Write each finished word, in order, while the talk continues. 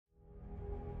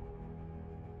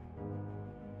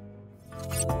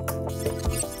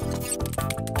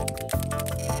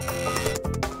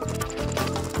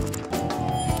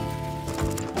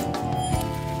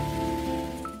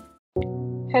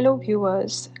Hello,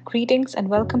 viewers. Greetings and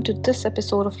welcome to this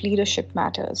episode of Leadership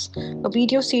Matters, a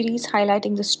video series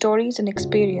highlighting the stories and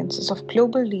experiences of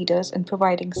global leaders and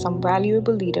providing some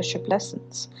valuable leadership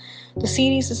lessons. The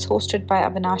series is hosted by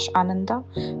Avinash Ananda,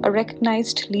 a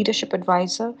recognized leadership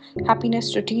advisor, happiness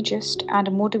strategist, and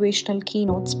a motivational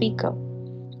keynote speaker.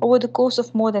 Over the course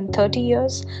of more than 30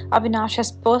 years, Avinash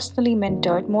has personally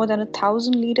mentored more than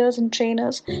 1,000 leaders and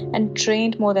trainers and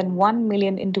trained more than 1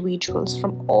 million individuals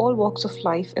from all walks of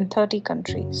life in 30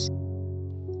 countries.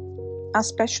 Our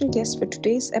special guest for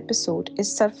today's episode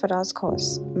is Sarfraz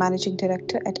Ghaus, Managing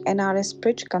Director at NRS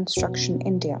Bridge Construction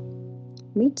India.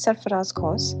 Meet Sarfraz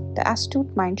Ghaus, the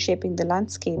astute mind shaping the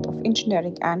landscape of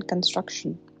engineering and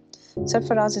construction.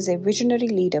 Sarfraz is a visionary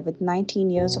leader with 19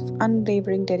 years of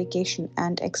unwavering dedication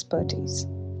and expertise.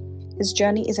 His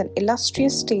journey is an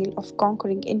illustrious tale of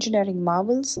conquering engineering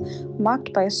marvels,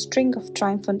 marked by a string of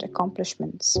triumphant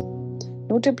accomplishments.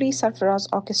 Notably, Sarfraz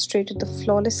orchestrated the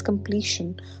flawless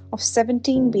completion of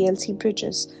 17 BLC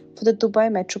bridges for the Dubai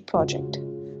Metro project.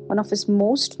 One of his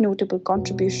most notable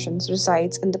contributions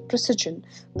resides in the precision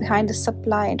behind the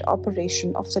supply and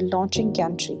operation of the launching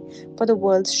gantry for the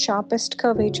world's sharpest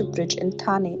curvature bridge in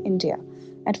Thane, India,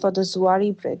 and for the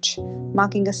Zuari Bridge,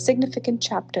 marking a significant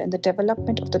chapter in the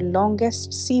development of the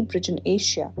longest sea bridge in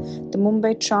Asia, the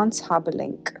Mumbai trans-harbour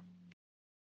link.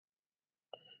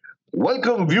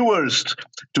 Welcome, viewers,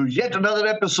 to yet another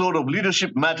episode of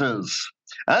Leadership Matters.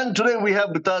 And today we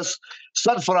have with us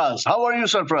Sarfraz. How are you,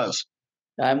 Sarfraz?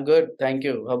 I'm good. Thank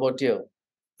you. How about you?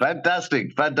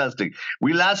 Fantastic.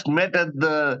 We last met at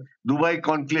the Dubai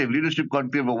Conclave, Leadership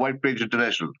Conclave of White Page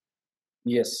International.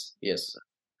 Yes.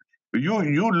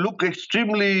 You look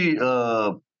extremely,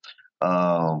 how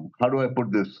do I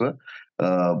put this?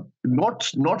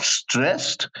 Not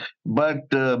stressed, but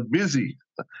busy.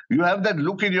 You have that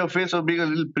look in your face of being a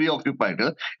little preoccupied.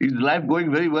 Huh? Is life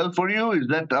going very well for you? Is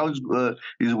that how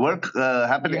is work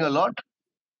happening a lot?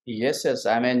 Yes.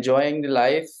 I'm enjoying the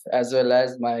life as well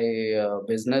as my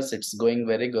business. It's going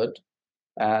very good,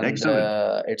 and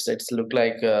Excellent. It's look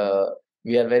like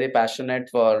we are very passionate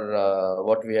for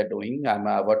what we are doing.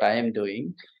 What I am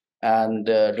doing, and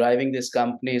driving this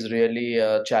company is really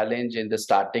a challenge in the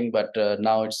starting, but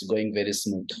now it's going very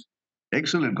smooth.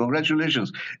 Excellent.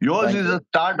 Congratulations. Yours Thank is you. a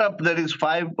startup that is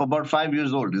about 5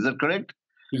 years old. Is that correct?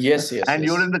 Yes. And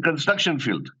you're in the construction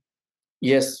field.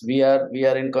 Yes, we are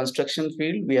in construction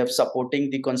field. We are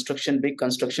supporting the big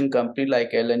construction company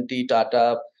like L&T,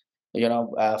 Tata,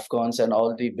 Afcons, and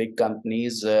all the big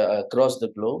companies across the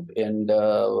globe, and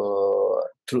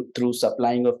through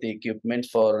supplying of the equipment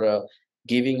for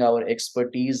giving our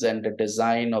expertise and the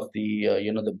design of the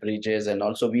the bridges, and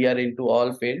also we are into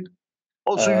all field.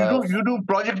 Also, Uh, you do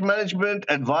project management,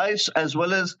 advice, as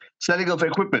well as selling of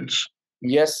equipments.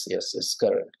 yes,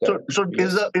 correct. So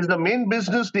Yes. is the main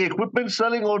business the equipment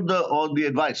selling or the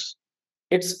advice?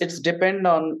 It's depend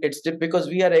on because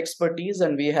we are expertise,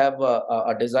 and we have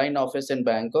a design office in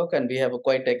Bangkok, and we have a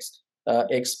quite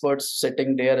experts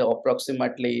sitting there,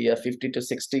 approximately 50 to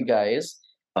 60 guys.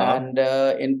 Uh-huh. And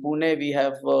in Pune we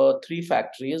have 3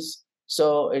 factories.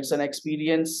 So it's an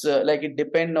experience, like it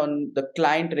depend on the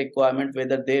client requirement,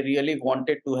 whether they really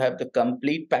wanted to have the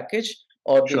complete package,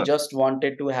 or they Sure. just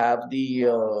wanted to have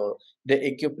the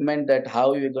equipment, that how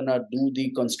you're gonna do the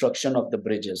construction of the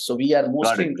bridges. So we are Got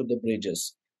mostly it. into the bridges.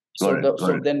 Got it. Got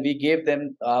So it. then we gave them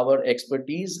our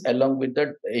expertise along with the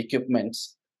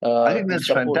equipments I think to that's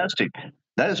support. fantastic.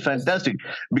 That is fantastic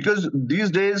because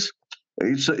these days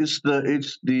it's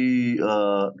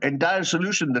the entire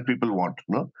solution that people want,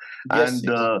 no? Yes, And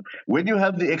yes, when you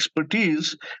have the expertise,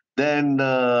 then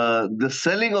the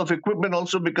selling of equipment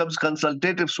also becomes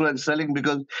consultative selling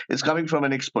because it's coming from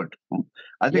an expert.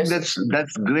 I think yes,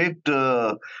 that's great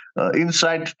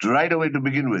insight right away to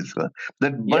begin with.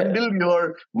 That yeah. bundle your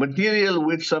material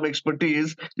with some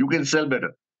expertise, you can sell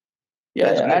better. Yeah,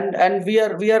 That's yeah. great. And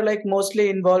we are like mostly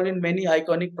involved in many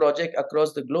iconic projects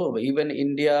across the globe, even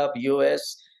India,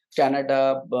 US, Canada,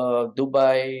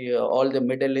 Dubai, all the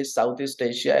Middle East, Southeast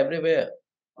Asia, everywhere.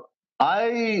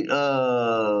 In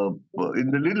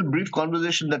the little brief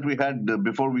conversation that we had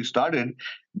before we started,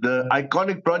 the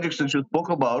iconic projects that you spoke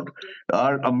about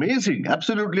are amazing,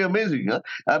 absolutely amazing.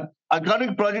 Huh?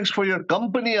 Iconic projects for your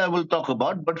company, I will talk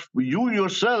about, but for you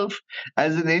yourself,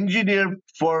 as an engineer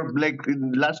for like in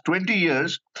the last 20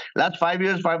 years, last 5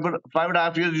 years, five and a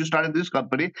half years, you started this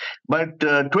company, but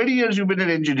 20 years you've been an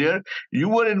engineer. You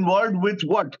were involved with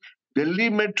what? Delhi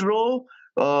Metro,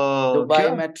 Dubai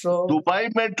क्या? Metro, Dubai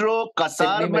Metro, Sydney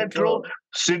Qatar Metro, Metro.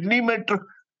 Sydney Metro.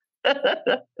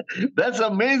 That's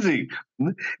amazing.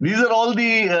 These are all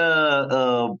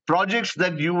the projects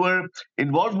that you were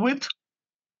involved with.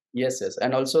 Yes, yes.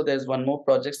 And also there's one more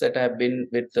projects that I have been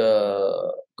with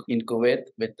in Kuwait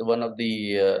with one of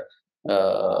the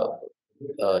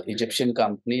Egyptian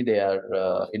company. They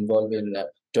are involved in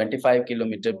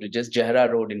 25-kilometer bridges, Jahra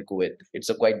Road in Kuwait. It's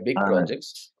a quite big Uh, project.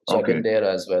 So I've been okay. there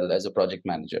as well as a project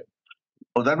manager.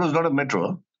 Oh, that was not a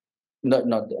metro. No,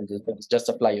 not it's just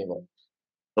a flyover.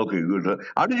 Okay, good.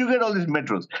 How did you get all these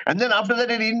metros? And then after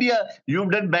that in India,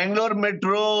 you've done Bangalore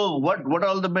Metro. What are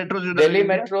all the metros you've done in Delhi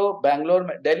India? Metro,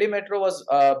 Delhi Metro was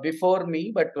before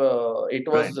me, but it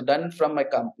Right. was done from my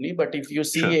company. But if you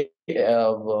Sure. see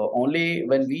only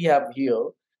when we have here,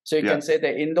 so you Yeah. can say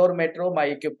the Indore Metro, my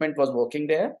equipment was working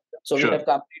there. So we Sure. have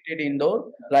completed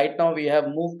Indore. Right now we have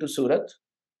moved to Surat,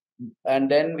 and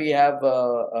then we have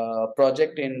a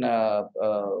project in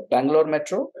Bangalore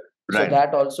Metro. So Right.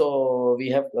 that also we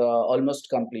have almost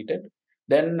completed.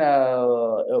 Then,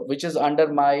 which is under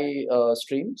my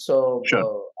stream. So Sure.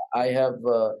 I have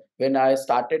when I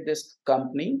started this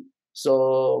company, so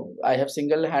I have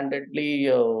single-handedly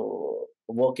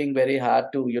working very hard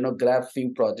to grab few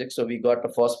projects. So we got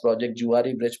the first project,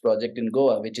 Juari Bridge project in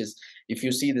Goa, which is, if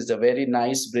you see, there's a very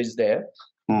nice bridge there.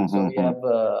 So Mm-hmm.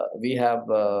 we have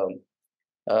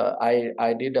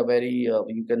I did a very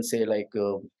you can say like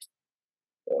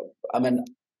I mean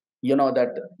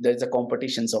that there's a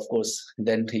competitions, of course.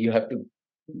 Then you have to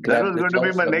That grab was the going to be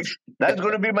jobs my from. next. That's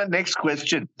going to be my next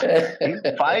question. In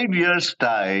 5 years'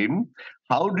 time,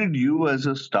 how did you, as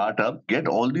a startup, get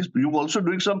all these? You're also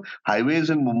doing some highways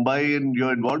in Mumbai, and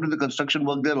you're involved in the construction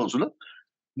work there also, no?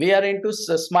 We are into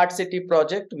smart city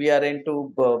project. We are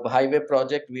into highway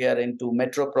project. We are into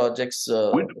metro projects.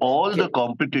 With all the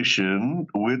competition,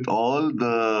 with all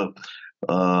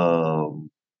uh,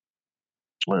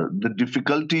 the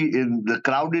difficulty in the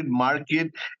crowded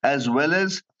market, as well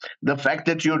as the fact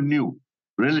that you're new,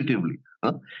 relatively.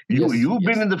 Huh? Yes, You've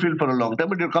been yes. in the field for a long time,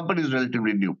 but your company is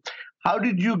relatively new. How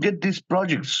did you get these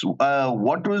projects?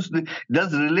 What was the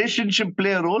does relationship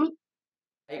play a role?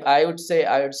 I would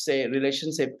say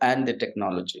relationship and the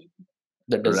technology,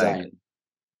 the Right, design.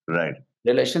 right.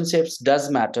 Relationships does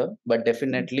matter, but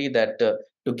definitely that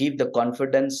to give the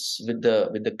confidence with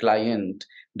the client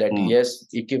that Mm, yes,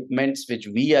 equipments which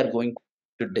we are going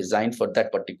to design for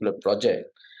that particular project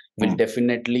will mm,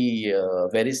 definitely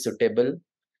very suitable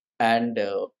and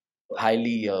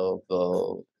highly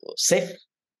safe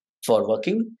for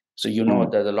working. So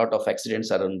mm, there's a lot of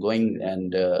accidents are ongoing,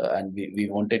 and we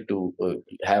wanted to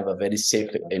have a very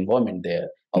safe environment there,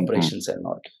 mhm, operations and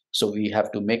all. So we have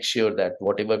to make sure that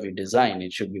whatever we design,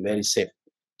 it should be very safe.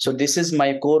 So this is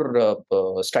my core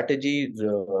strategy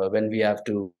when we have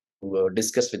to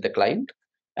discuss with the client,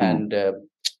 mm. and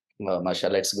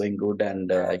mashallah, it's going good,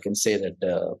 and I can say that.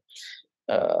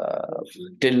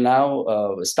 Till now,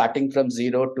 starting from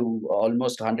zero to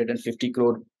almost 150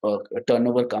 crore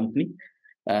turnover company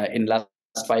in last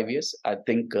 5 years. I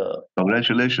think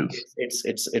Congratulations.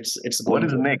 it's What going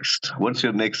is good. next? What's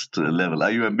your next level?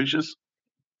 Are you ambitious?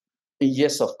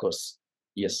 Yes, of course.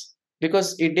 Yes,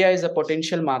 because India is a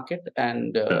potential market,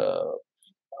 Sure.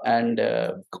 and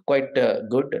quite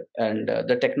good. And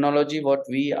the technology what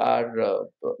we are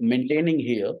maintaining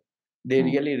here, they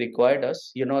Mm, really required us.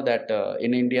 You know that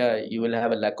in India you will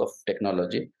have a lack of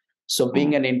technology. So mm,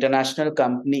 being an international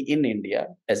company in India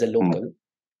as a mm, local,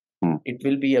 mm. it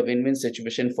will be a win-win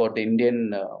situation for the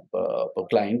Indian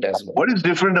client as well. What is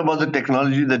different about the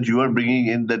technology that you are bringing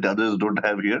in that others don't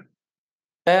have here?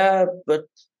 But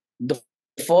the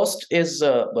first is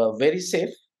very safe,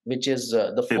 which is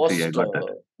the Safety, I first got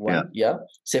that. Yeah, one. Yeah,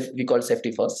 safe. We call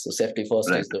safety first. So safety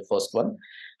first right. is the first one.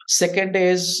 Second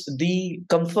is the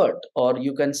comfort, or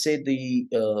you can say the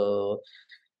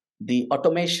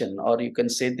automation, or you can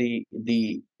say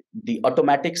the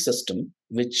automatic system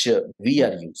which we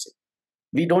are using.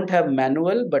 We don't have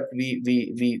manual, but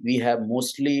we have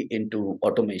mostly into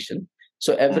automation.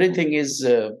 So Mhm, everything is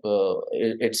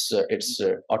it's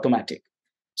automatic.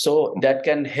 So that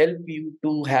can help you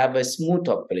to have a smooth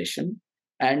operation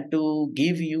and to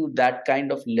give you that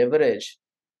kind of leverage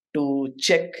to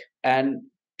check and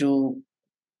to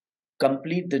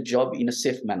complete the job in a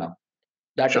safe manner.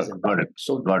 That sure, is got it. important.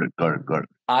 So Got it, got it, got it.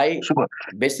 I Super.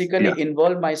 Yeah. basically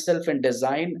involve myself in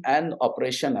design and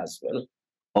operation as well,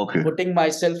 Okay. putting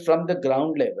myself from the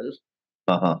ground level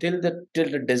Uh-huh. till the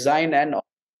design and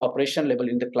operation level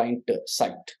in the client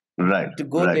site. Right, To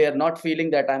go right. there, not feeling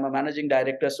that I'm a managing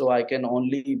director, so I can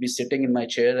only be sitting in my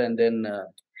chair and then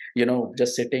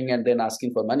just sitting and then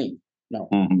asking for money. No,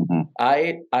 Mm-hmm.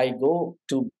 I go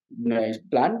to my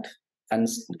plant and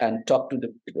talk to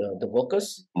the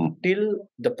workers Mm. till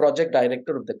the project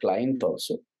director of the client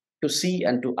also, to see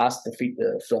and to ask the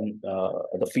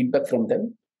feedback from them,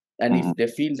 And if they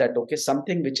feel that, okay,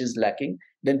 something which is lacking,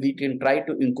 then we can try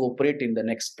to incorporate in the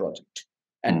next project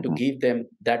and to give them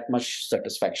that much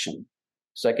satisfaction.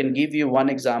 So I can give you one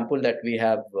example that we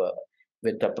have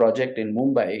with a project in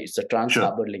Mumbai. It's a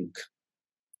trans-harbour link.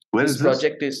 Where this is this?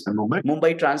 project is In Mumbai?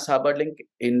 Mumbai trans-harbour link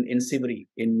in Sivri,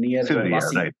 in near Sivri,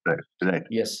 Vasi. yeah, right.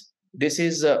 Yes. This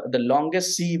is the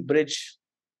longest sea bridge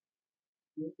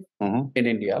in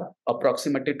India,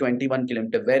 approximately 21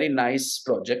 kilometers. Very nice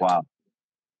project. Wow.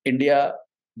 India,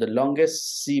 the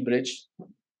longest sea bridge,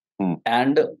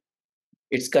 and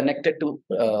it's connected to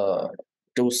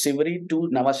Sivri to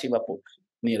Navashiva Port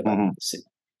nearby.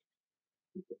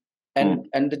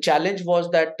 And the challenge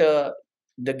was that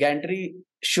the gantry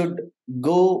should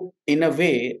go in a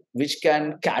way which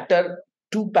can cater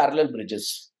two parallel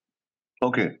bridges.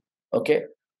 Okay.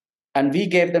 And we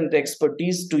gave them the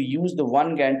expertise to use the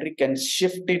one gantry, can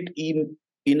shift it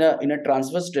in a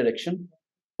transverse direction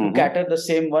to cater the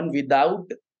same one without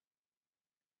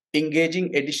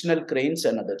engaging additional cranes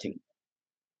and other thing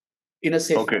in a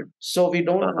safe way. So we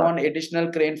don't want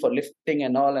additional crane for lifting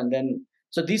and all, and then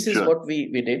so this is what we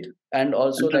did, and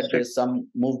also that there's some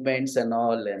movements and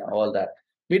all that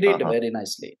we did very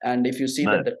nicely. And if you see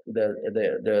that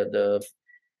the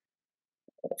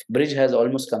bridge has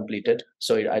almost completed,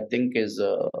 so I think is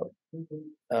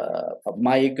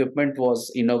my equipment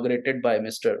was inaugurated by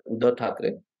Mr. Uddhav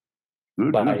Thackeray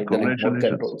by the remote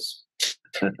controls.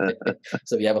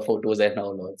 So we have a photos and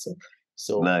all also.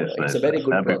 So it's a very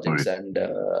good project and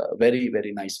very,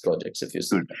 very nice projects if you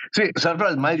see. See,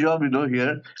 Sarfraz, my job,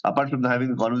 here, apart from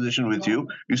having a conversation with you,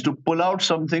 is to pull out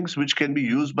some things which can be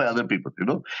used by other people,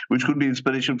 which could be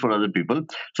inspiration for other people.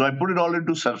 So I put it all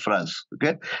into Sarfraz,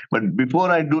 okay? But before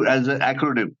I do, as an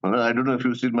acronym, I don't know if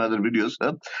you've seen my other videos,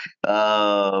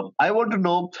 I want to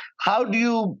know, how do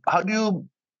you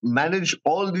manage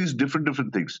all these different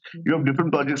things? You have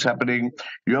different projects happening.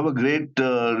 You have a great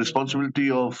responsibility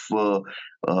of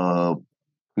you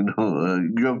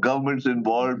have governments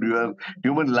involved, you have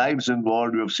human lives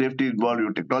involved, you have safety involved, you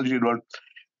have technology involved,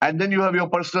 and then you have your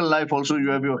personal life also. You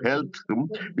have your health,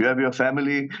 you have your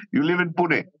family. You live in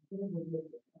Pune.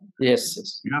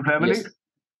 Yes. You have family?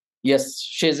 Yes,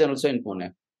 she is also in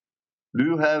Pune. Do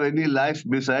you have any life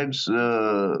besides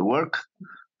work?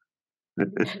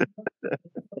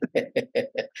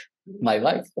 My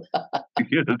wife.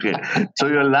 Okay, so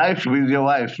your life with your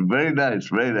wife, very nice,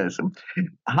 very nice.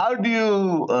 How do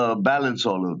you balance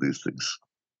all of these things?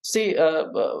 See,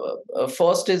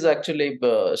 first is actually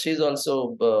she's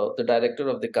also the director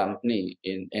of the company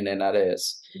in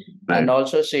NRS, and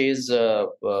also she is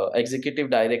executive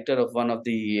director of one of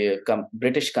the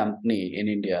British company in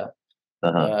India.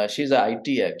 She's a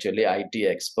IT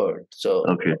expert. So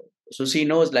so she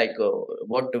knows like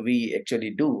what we actually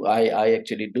do. I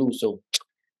actually do. So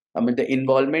I mean the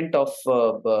involvement of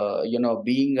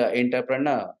being an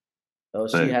entrepreneur.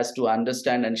 She has to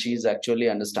understand, and she is actually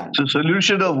understanding. So,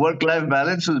 solution of work-life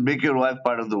balance is make your wife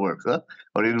part of the work,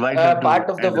 or invite her to part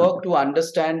of the work to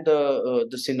understand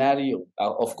the scenario,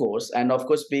 of course, and of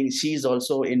course, being she's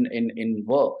also in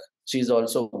work. She's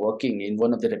also working in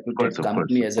one of the reputed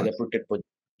company as a reputed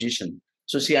position.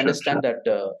 So she understands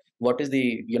that what is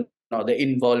the the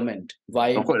involvement. Why?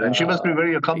 Of course, and she must be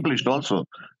very accomplished also,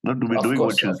 not to be doing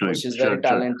what she's doing. She's very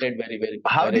talented, very.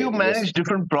 How do you manage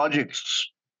different projects?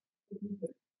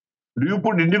 Do you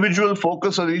put individual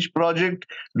focus on each project?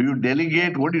 Do you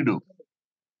delegate? What do you do?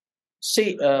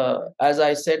 See, as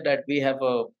I said, that we have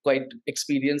a quite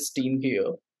experienced team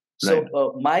here.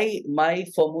 So my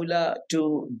formula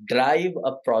to drive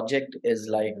a project is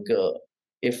like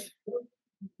if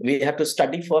we have to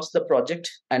study first the project,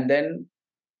 and then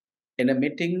in a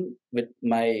meeting with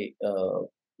my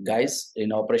guys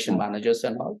in operation managers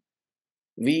and all,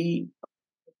 we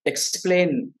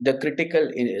explain the critical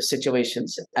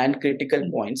situations and critical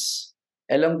points.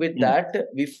 Along with that,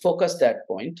 we focus that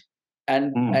point,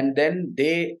 and then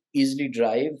they easily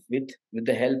drive with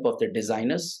the help of the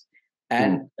designers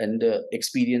and the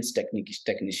experienced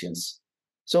technicians.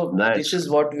 So this is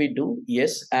what we do.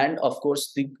 Yes, and of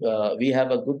course we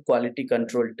have a good quality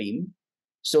control team.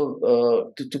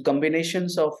 So to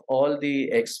combinations of all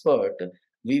the expert,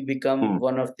 we become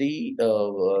one of the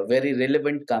very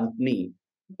relevant company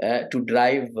to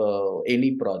drive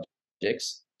any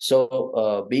projects.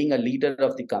 So being a leader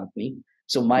of the company,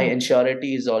 so my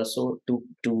ensurety is also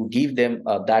to give them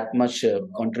that much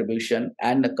contribution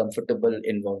and a comfortable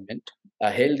environment, a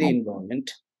healthy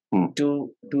environment,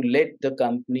 to let the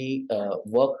company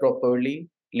work properly,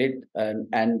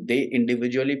 and they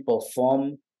individually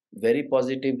perform very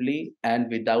positively and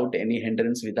without any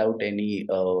hindrance, without any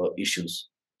issues.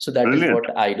 So that is Brilliant.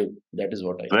 what I do. That is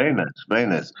what I do. Very nice. Very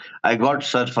nice. I got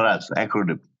Sarfraz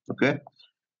acronym. Okay.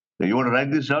 You want to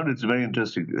write this down? It's very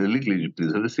interesting. Quickly,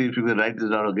 please. Let's see if you can write this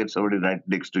down or get somebody right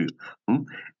next to you.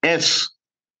 S,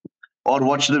 or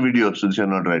watch the video since you're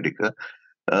not writing.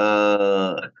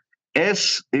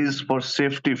 S is for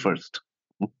safety first.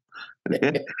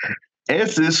 Okay.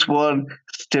 S is for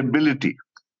stability.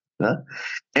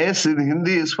 S in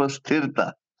Hindi is for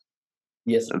sthirta.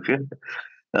 Yes. Okay.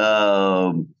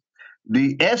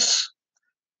 The S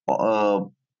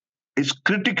is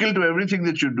critical to everything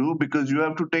that you do, because you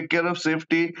have to take care of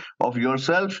safety of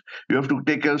yourself, you have to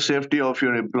take care of safety of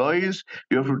your employees,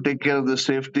 you have to take care of the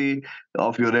safety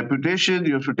of your reputation,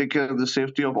 you have to take care of the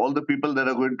safety of all the people that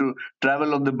are going to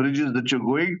travel on the bridges that you're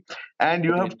going, and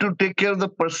you have to take care of the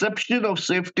perception of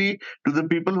safety to the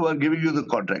people who are giving you the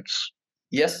contracts.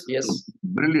 Yes, yes.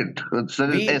 Brilliant.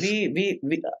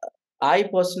 I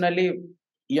personally,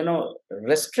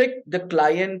 restrict the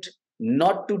client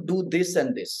not to do this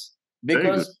and this,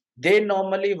 because they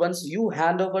normally, once you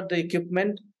hand over the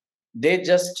equipment, they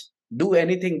just do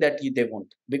anything that they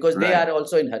want, because they are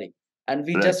also in hurry, and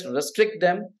we just restrict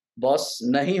them. Boss,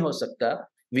 nahi ho sakta.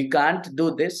 We can't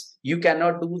do this. You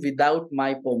cannot do without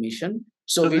my permission.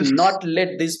 So we not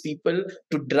let these people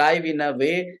to drive in a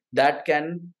way that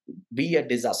can be a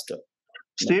disaster.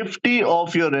 Safety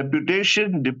of your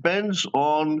reputation depends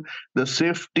on the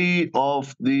safety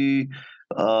of the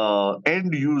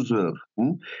end user.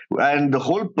 And the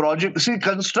whole project, see,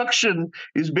 construction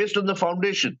is based on the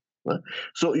foundation.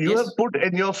 So you have put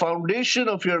in your foundation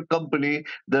of your company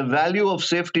the value of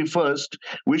safety first,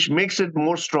 which makes it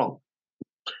more strong.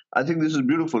 I think this is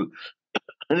beautiful.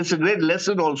 And it's a great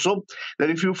lesson also that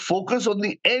if you focus on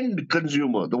the end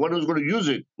consumer, the one who's going to use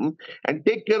it, and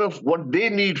take care of what they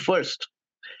need first,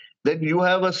 then you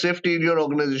have a safety in your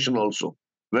organization also.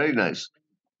 Very nice.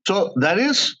 So that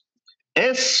is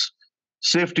S,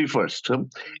 safety first.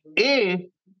 A,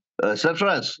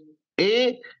 Sarfraz,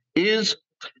 A is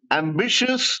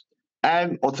ambitious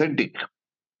and authentic.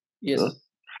 Yes.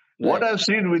 What I've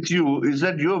seen with you is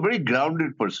that you're a very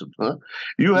grounded person.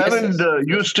 You haven't,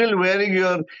 you're still wearing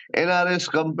your NRS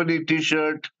company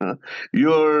T-shirt.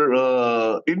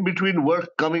 You're in between work,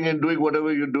 coming and doing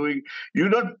whatever you're doing. You're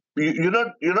not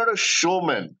a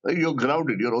showman. You're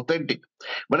grounded. You're authentic.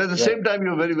 But at the same time,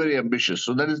 you're very, very ambitious.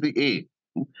 So that is the A.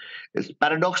 It's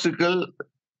paradoxical.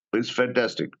 It's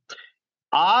fantastic.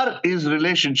 R is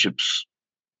relationships.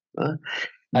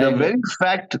 The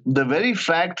very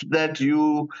fact that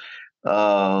you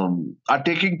are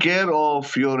taking care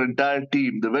of your entire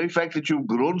team, the very fact that you've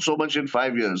grown so much in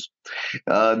 5 years,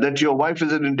 that your wife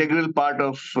is an integral part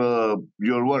of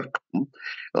your work,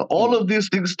 all of these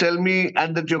things tell me,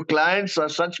 and that your clients are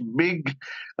such big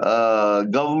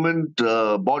government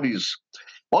bodies,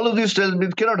 all of these tell me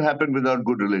it cannot happen without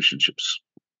good relationships.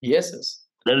 Yes.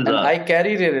 And I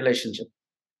carry the relationship.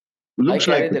 Looks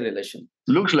like the relation.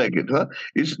 Looks like it, huh?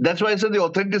 That's why I said the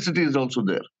authenticity is also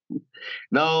there.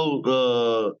 Now,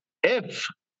 F,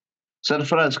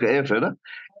 Sarfraz ka F, hai na?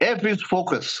 F is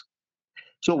focus.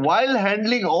 So while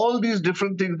handling all these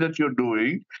different things that you're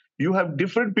doing, you have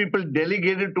different people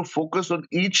delegated to focus on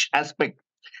each aspect.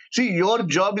 See, your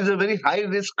job is a very high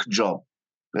risk job,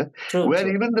 where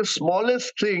even the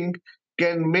smallest thing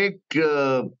can make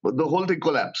the whole thing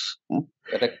collapse.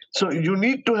 Correct. So you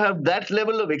need to have that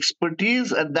level of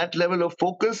expertise and that level of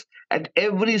focus at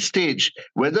every stage,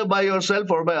 whether by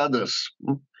yourself or by others.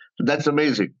 That's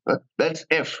amazing. That's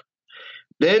F.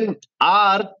 Then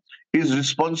R is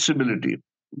responsibility.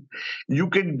 You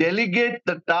can delegate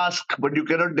the task, but you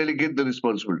cannot delegate the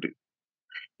responsibility.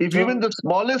 If even the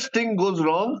smallest thing goes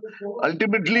wrong,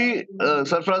 ultimately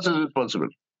Sarfraz is responsible.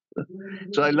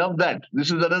 So I love that.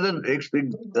 This is another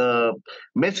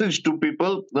message to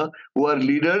people who are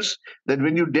leaders, that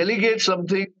when you delegate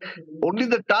something, only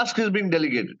the task is being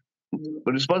delegated,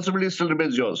 but responsibility still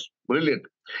remains yours. Brilliant.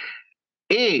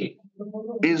 A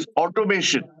is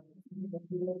automation.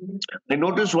 I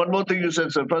noticed one more thing you said,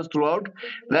 Sarfraz, throughout,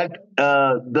 that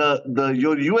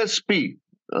your USP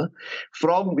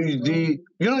from the,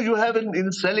 you have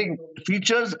in selling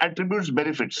features, attributes,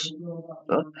 benefits.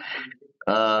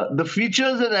 The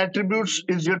features and attributes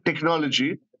is your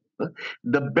technology.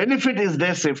 The benefit is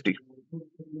their safety.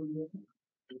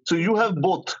 So you have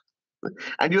both.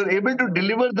 And you're able to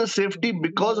deliver the safety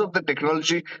because of the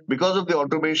technology, because of the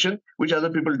automation, which other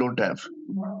people don't have.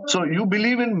 So you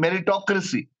believe in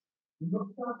meritocracy.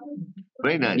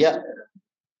 Very nice. Yeah.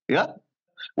 Yeah.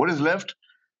 What is left?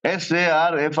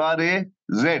 SARFRAZ.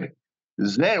 Z.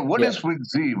 What is with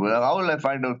Z? How will I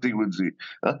find out thing with Z?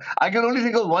 I can only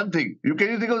think of one thing. Can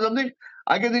you think of something?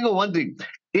 I can think of one thing.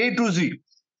 A to Z.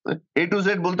 A to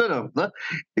Z बोलते ना,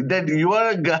 that you are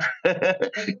a guy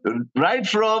right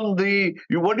from the,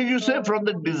 what did you say, from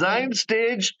the design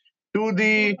stage to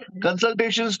the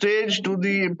consultation stage to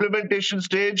the implementation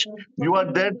stage, you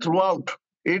are there throughout,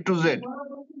 A to Z.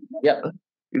 Yeah.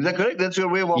 Is that correct? That's your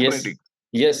way of operating.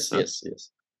 Yes. Huh? Yes.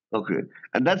 Yes. Okay,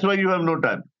 and that's why you have no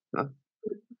time. Huh?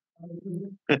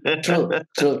 True.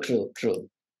 True. True. True.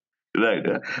 Right.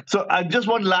 So I just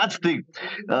one last thing.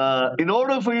 In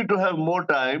order for you to have more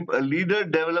time, a leader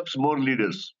develops more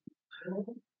leaders.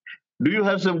 Do you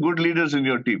have some good leaders in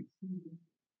your team?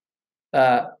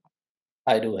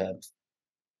 I do have.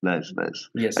 Nice, nice.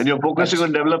 Yes. And you're focusing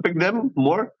on developing them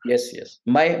more? Yes. Yes.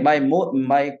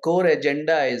 My core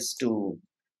agenda is to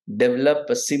develop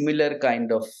a similar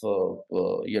kind of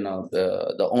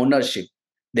the ownership.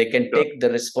 They can Yeah. take the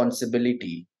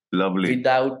responsibility Lovely.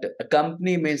 without a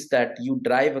company means that you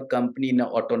drive a company in an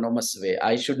autonomous way.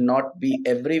 I should not be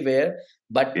everywhere,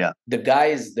 but Yeah. the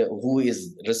guys who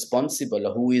is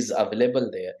responsible, who is available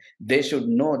there, they should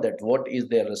know that what is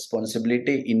their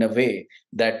responsibility in a way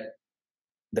that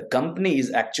the company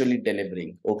is actually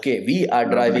delivering. Okay, we are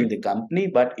driving the company,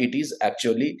 but it is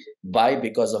actually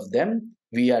because of them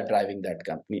we are driving that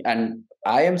company. And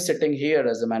I am sitting here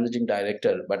as a managing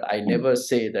director, but I never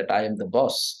say that I am the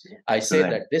boss. I say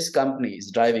Right. that this company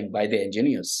is driving by the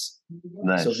engineers.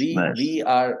 Nice, So nice.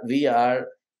 we are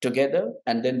together,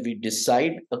 and then we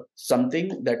decide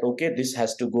something that okay, this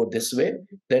has to go this way.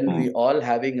 Then we all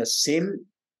having a same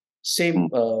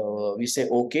we say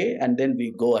okay, and then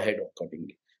we go ahead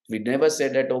accordingly. We never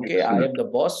said that okay, I am the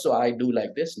boss, so I do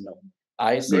like this. No,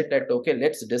 I said that okay,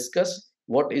 let's discuss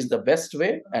what is the best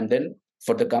way, and then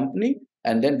for the company,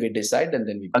 and then we decide, and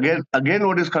then we go. Again,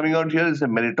 what is coming out here is the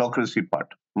meritocracy part.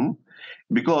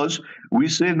 Because we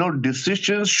say no,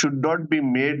 decisions should not be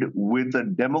made with a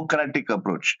democratic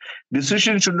approach.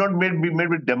 Decisions should not be made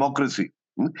with democracy.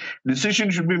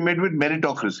 Decisions should be made with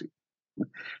meritocracy.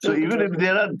 So even if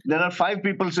there are 5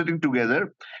 people sitting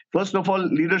together, first of all,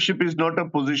 leadership is not a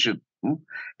position.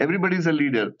 Everybody is a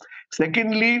leader.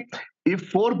 Secondly, if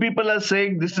 4 people are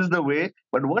saying this is the way,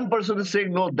 but one person is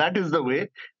saying no, that is the way,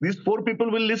 these 4 people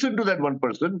will listen to that one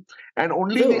person, and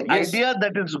only True, the yes. idea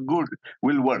that is good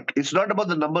will work. It's not about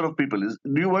the number of people.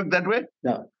 Do you work that way?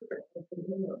 No.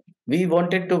 We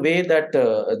wanted to weigh that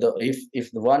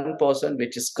if the one person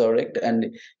which is correct,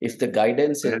 and if the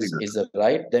guidance Very good. is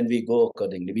right, then we go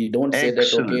accordingly. We don't say that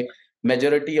Excellent. okay,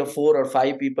 majority of 4 or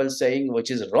 5 people saying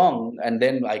which is wrong, and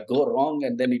then I go wrong,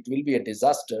 and then it will be a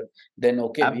disaster. Then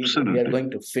okay, we are Absolutely.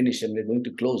 going to finish and we're going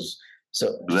to close. So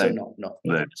Right. no.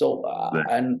 Right. So Right.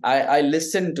 and I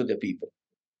listen to the people.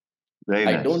 Very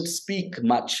I nice. don't speak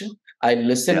much. I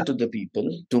listen Yeah. to the people,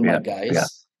 to my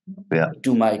guys, Yeah.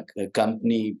 to my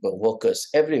company workers,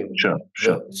 everyone.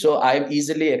 Sure. So I'm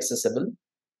easily accessible,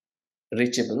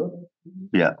 reachable,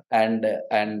 Yeah. and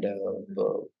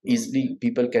easily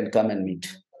people can come and meet.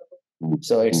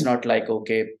 So it's not like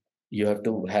okay, you have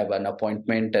to have an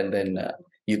appointment and then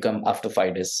you come after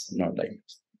 5 days. Not like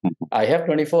I have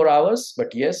 24 hours,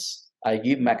 but yes, I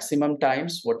give maximum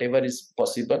times, whatever is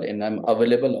possible, and I'm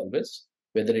available always.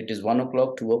 Whether it is 1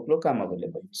 o'clock, 2 o'clock, I'm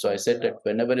available. So I said that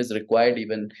whenever is required,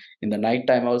 even in the night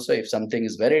time also, if something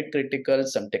is very critical,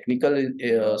 some technical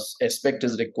aspect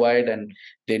is required, and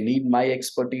they need my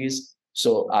expertise,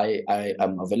 so I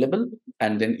am available.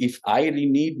 And then if I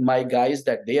need my guys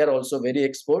that they are also very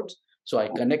experts, so I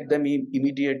connect them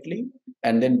immediately,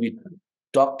 and then we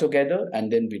talk together,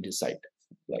 and then we decide.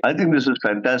 I think this is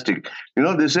fantastic.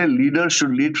 They say leaders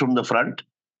should lead from the front.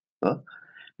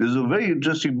 There's a very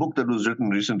interesting book that was written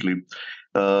recently,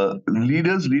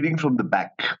 Leaders Leading from the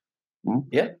Back.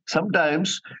 Yeah.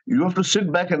 Sometimes you have to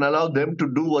sit back and allow them to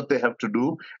do what they have to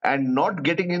do, and not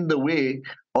getting in the way,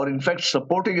 or in fact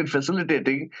supporting and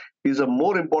facilitating, is a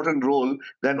more important role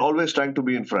than always trying to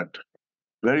be in front.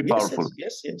 Very powerful.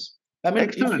 Yes. I mean,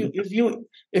 Excellent.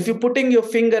 if you putting your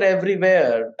finger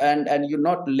everywhere and you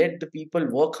not let the people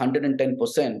work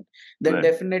 110%, then Right.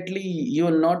 definitely you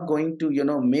are not going to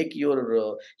make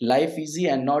your life easy,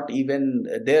 and not even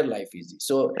their life easy.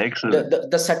 So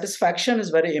Excellent. the satisfaction is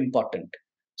very important.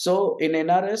 So in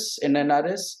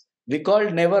NRS we call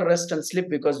never rest and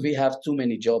sleep because we have too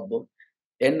many job.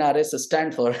 NRS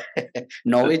stand for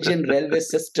Norwegian Railway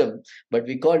System, but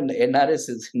we call NRS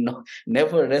is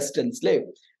never rest and sleep.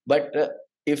 But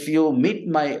if you meet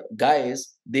my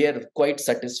guys, they are quite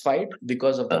satisfied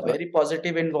because of the very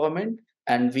positive environment,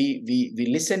 and we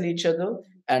listen each other,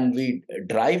 and we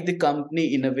drive the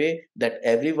company in a way that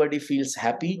everybody feels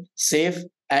happy, safe,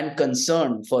 and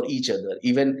concern for each other,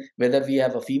 even whether we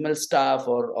have a female staff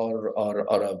or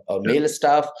male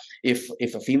staff. If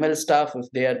a female staff, if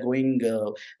they are going,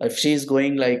 if she is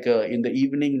going like in the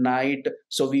evening night,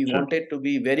 so we Sure. wanted to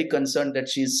be very concerned that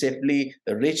she is safely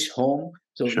reach home.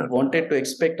 So we Sure. wanted to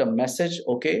expect a message,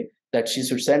 okay, that she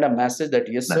should send a message that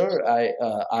yes Nice. sir,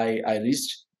 I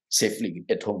reached safely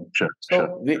at home. Sure. So Sure.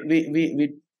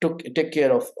 we take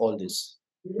care of all this.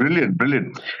 Brilliant,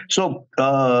 brilliant. So,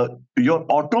 your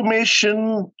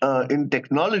automation in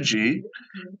technology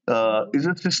is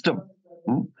a system.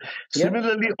 Hmm? Yeah.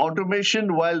 Similarly,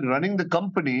 automation while running the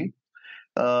company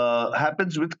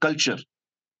happens with culture.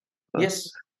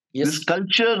 Yes. This Yes.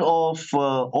 culture of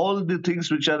all the things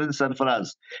which are in Sarfraz.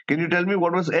 Can you tell me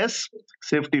what was S?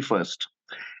 Safety first.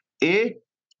 A,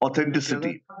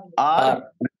 authenticity. R, R.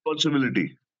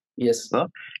 responsibility. Yes.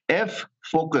 F,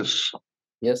 focus.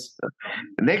 Yes.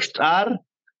 Next R,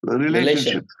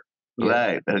 relationship. Yeah.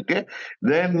 Right. Okay.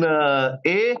 Then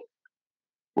A,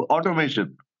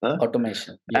 automation.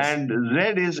 Automation. Yes. And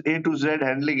Z is A to Z,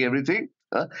 handling everything.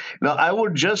 Now, I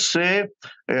would just say,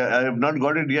 I have not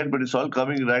got it yet, but it's all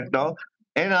coming right now.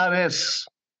 NRS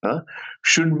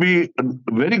should be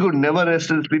very good. Never rest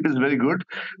and sleep is very good.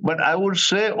 But I would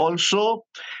say also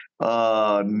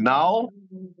now,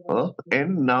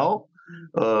 now,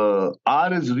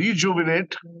 R is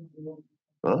rejuvenate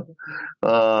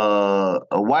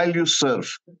while you serve.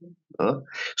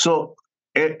 So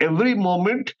every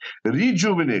moment,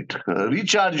 rejuvenate,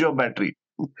 recharge your battery.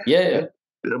 Yeah.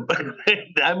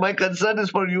 And my concern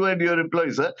is for you and your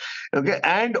employees, okay,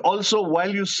 and also while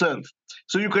you serve.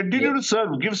 So you continue to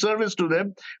serve, give service to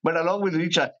them, but along with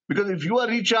recharge. Because if you are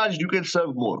recharged, you can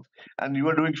serve more. And you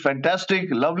are doing fantastic,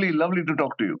 lovely to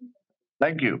talk to you.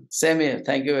 Thank you. Same here.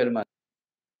 Thank you very much.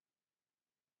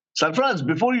 Sarfraz,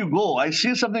 before you go, I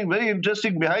see something very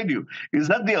interesting behind you. Is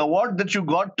that the award that you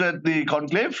got at the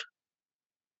conclave?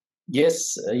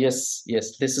 Yes. This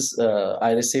is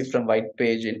I received from White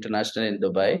Page International in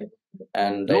Dubai,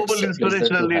 and Global it's a pleasure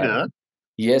inspirational to have. leader.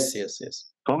 Yes. It's really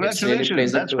Congratulations.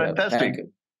 pleasure That's to have. fantastic.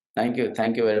 Thank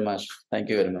you very much. Thank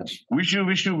you very much. Wish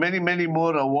you many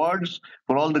more awards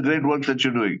for all the great work that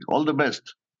you're doing. All the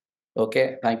best.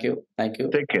 Okay. Thank you.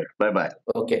 Take care. Bye-bye.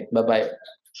 Okay. Bye.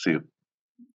 See you.